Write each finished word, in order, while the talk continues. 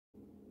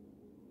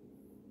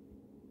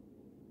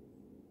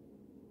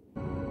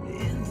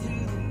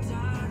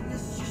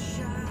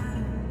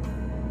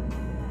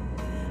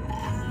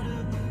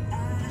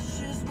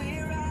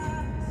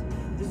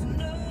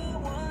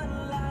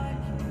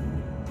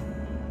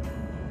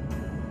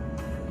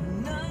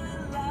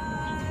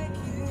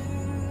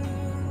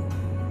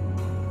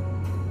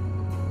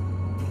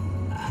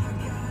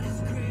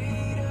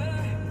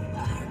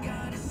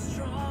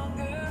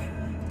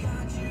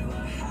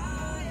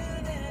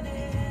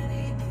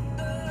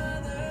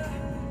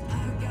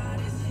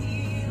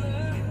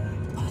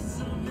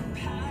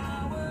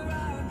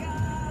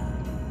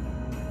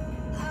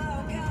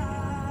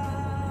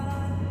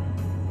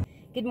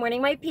Good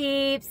morning, my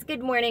peeps.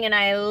 Good morning, and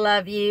I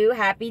love you.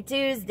 Happy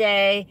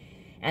Tuesday.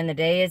 And the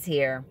day is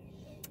here.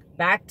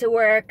 Back to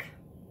work,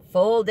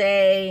 full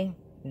day,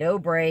 no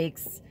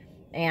breaks.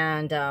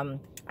 And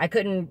I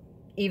couldn't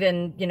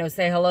even,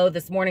 say hello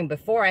this morning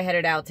before I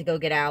headed out to go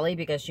get Allie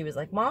because she was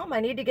like, Mom, I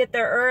need to get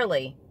there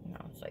early. And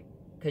I was like,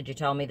 could you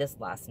tell me this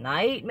last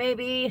night,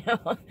 maybe?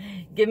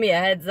 Give me a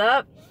heads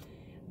up.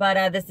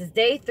 But this is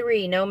day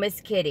 3, no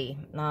Miss Kitty.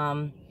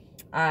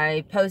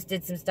 I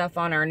posted some stuff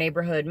on our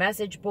neighborhood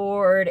message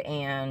board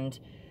and,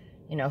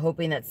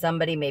 hoping that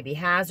somebody maybe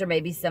has her,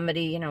 maybe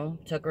somebody,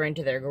 took her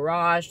into their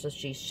garage so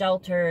she's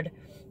sheltered.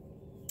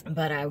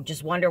 But I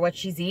just wonder what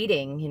she's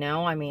eating,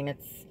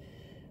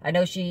 I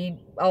know she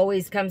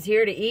always comes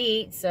here to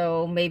eat,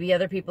 so maybe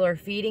other people are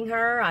feeding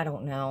her. I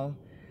don't know.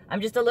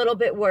 I'm just a little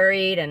bit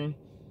worried, and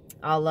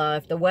I'll,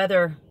 if the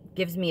weather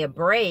gives me a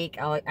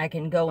break, I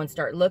can go and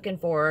start looking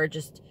for her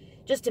just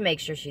to make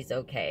sure she's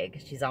okay,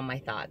 because she's on my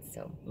thoughts.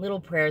 So little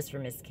prayers for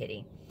Miss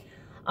Kitty.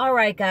 All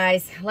right,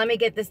 guys, let me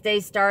get this day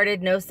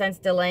started. No sense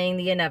delaying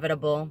the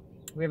inevitable.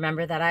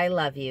 Remember that I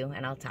love you,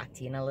 and I'll talk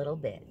to you in a little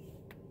bit.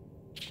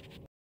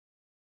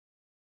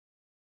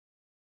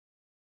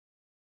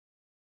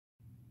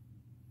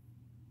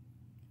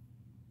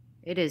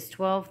 It is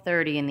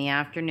 12:30 in the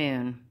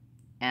afternoon,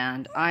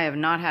 and I have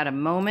not had a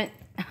moment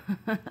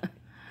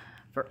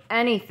for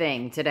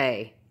anything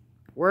today.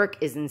 Work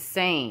is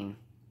insane.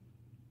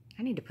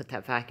 I need to put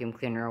that vacuum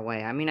cleaner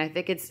away. I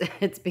think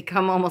it's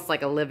become almost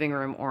like a living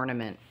room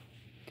ornament.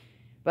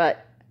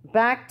 But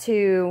back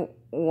to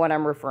what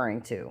I'm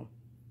referring to.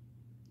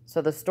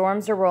 So the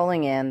storms are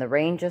rolling in. The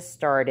rain just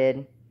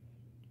started.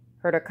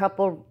 Heard a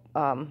couple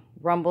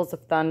rumbles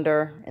of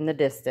thunder in the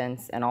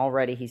distance, and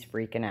already he's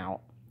freaking out.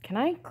 Can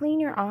I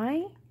clean your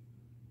eye?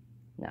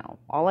 No.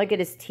 All I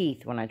get is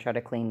teeth when I try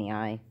to clean the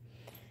eye.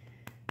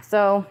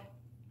 So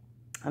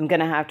I'm going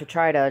to have to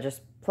try to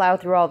just plow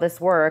through all this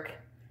work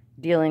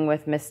dealing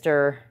with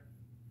Mr.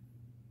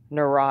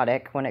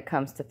 Neurotic when it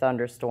comes to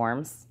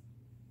thunderstorms.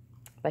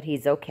 But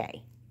he's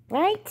okay,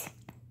 right?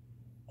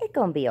 It's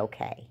gonna be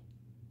okay.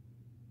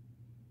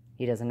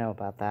 He doesn't know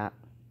about that.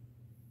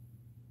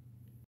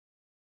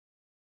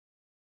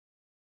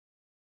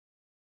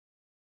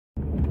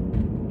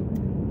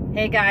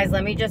 Hey guys,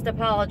 let me just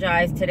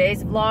apologize.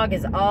 Today's vlog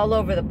is all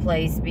over the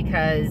place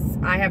because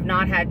I have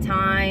not had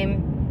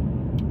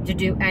time to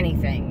do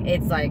anything.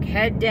 It's like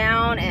head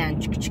down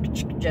and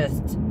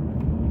just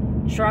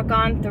truck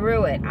on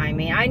through it. I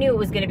knew it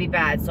was going to be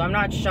bad, so I'm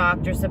not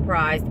shocked or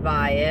surprised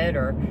by it.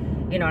 Or,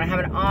 I have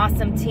an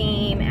awesome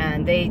team,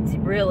 and they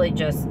really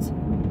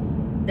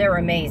they're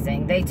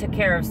amazing. They took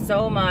care of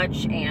so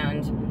much,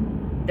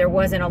 and there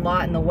wasn't a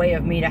lot in the way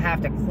of me to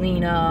have to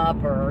clean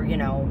up or,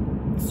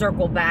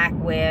 circle back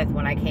with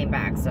when I came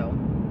back. So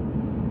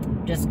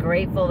just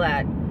grateful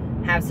that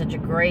I have such a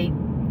great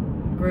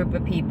group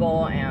of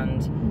people,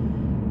 and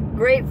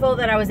grateful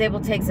that I was able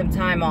to take some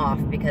time off,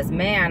 because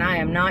man, I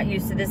am not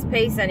used to this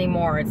pace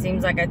anymore. It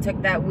seems like I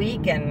took that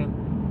week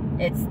and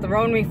it's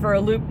thrown me for a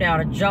loop now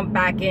to jump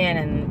back in,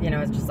 and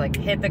it's just like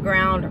hit the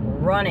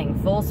ground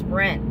running, full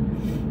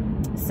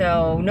sprint.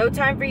 So no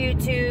time for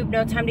YouTube,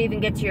 no time to even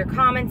get to your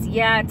comments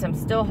yet. I'm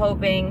still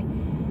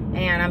hoping,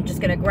 and I'm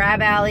just gonna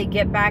grab Allie,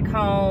 get back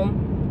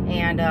home,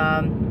 and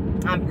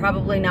I'm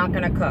probably not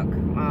gonna cook.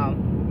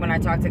 When I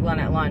talked to Glenn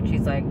at lunch,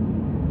 he's like,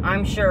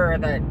 I'm sure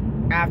that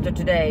after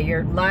today,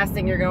 your last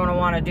thing you're going to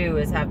want to do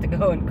is have to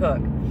go and cook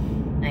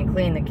and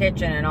clean the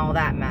kitchen and all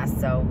that mess.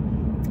 So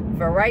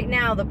for right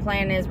now, the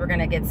plan is we're going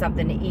to get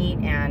something to eat,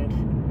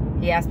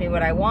 and he asked me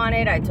what I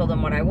wanted. I told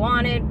him what I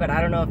wanted, but I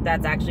don't know if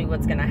that's actually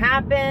what's going to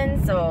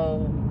happen.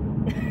 So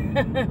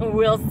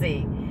we'll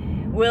see.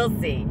 We'll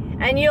see.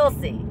 And you'll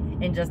see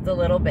in just a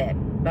little bit.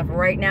 But for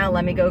right now,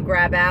 let me go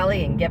grab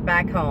Allie and get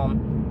back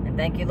home. And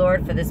thank you,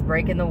 Lord, for this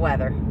break in the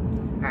weather.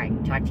 All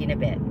right, talk to you in a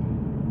bit.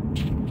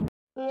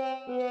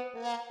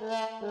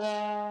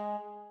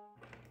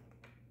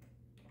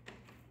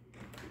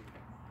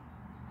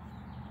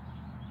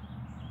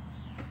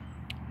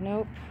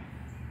 Nope.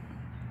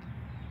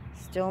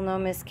 Still no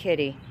Miss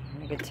Kitty.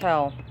 I could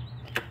tell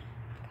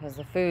because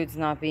the food's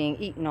not being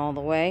eaten all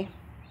the way.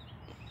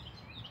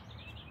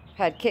 I've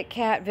had Kit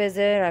Kat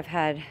visit. I've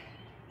had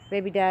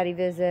Baby Daddy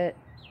visit.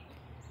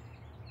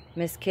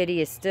 Miss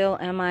Kitty is still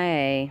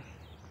MIA.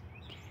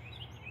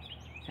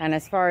 And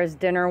as far as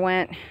dinner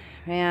went,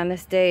 man,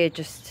 this day it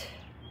just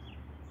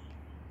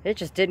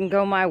didn't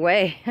go my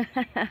way.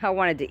 I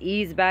wanted to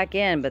ease back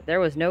in, but there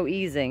was no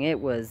easing. It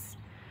was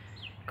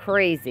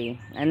crazy.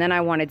 And then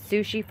I wanted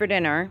sushi for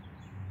dinner.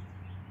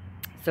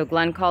 So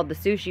Glenn called the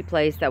sushi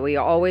place that we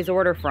always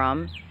order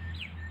from.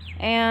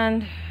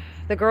 And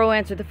the girl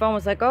answered the phone,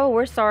 was like, oh,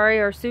 we're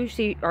sorry, our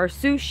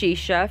sushi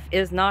chef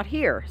is not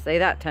here. Say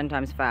that 10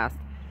 times fast.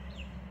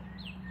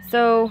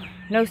 So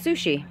no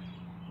sushi,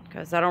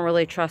 because I don't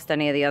really trust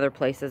any of the other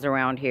places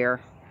around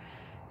here.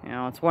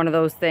 It's one of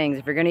those things.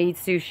 If you're going to eat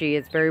sushi,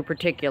 it's very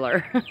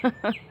particular.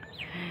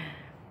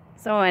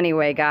 So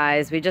anyway,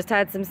 guys, we just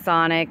had some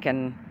Sonic,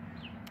 and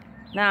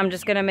now I'm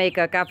just going to make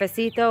a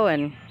cafecito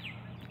and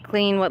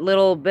clean what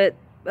little bit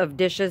of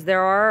dishes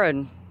there are,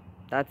 and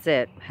that's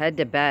it. Head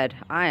to bed.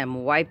 I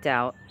am wiped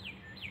out.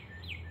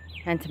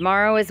 And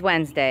tomorrow is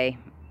Wednesday.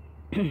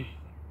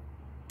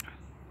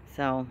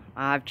 So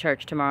I have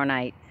church tomorrow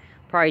night.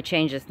 Probably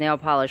change this nail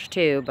polish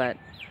too, but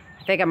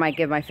I think I might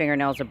give my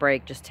fingernails a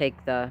break. Just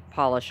take the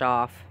polish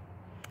off.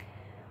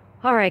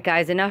 Alright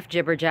guys, enough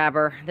jibber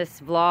jabber.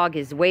 This vlog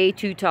is way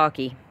too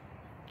talky.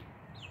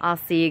 I'll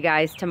see you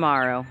guys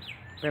tomorrow.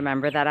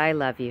 Remember that I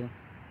love you.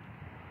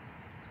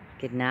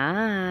 Good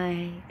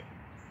night.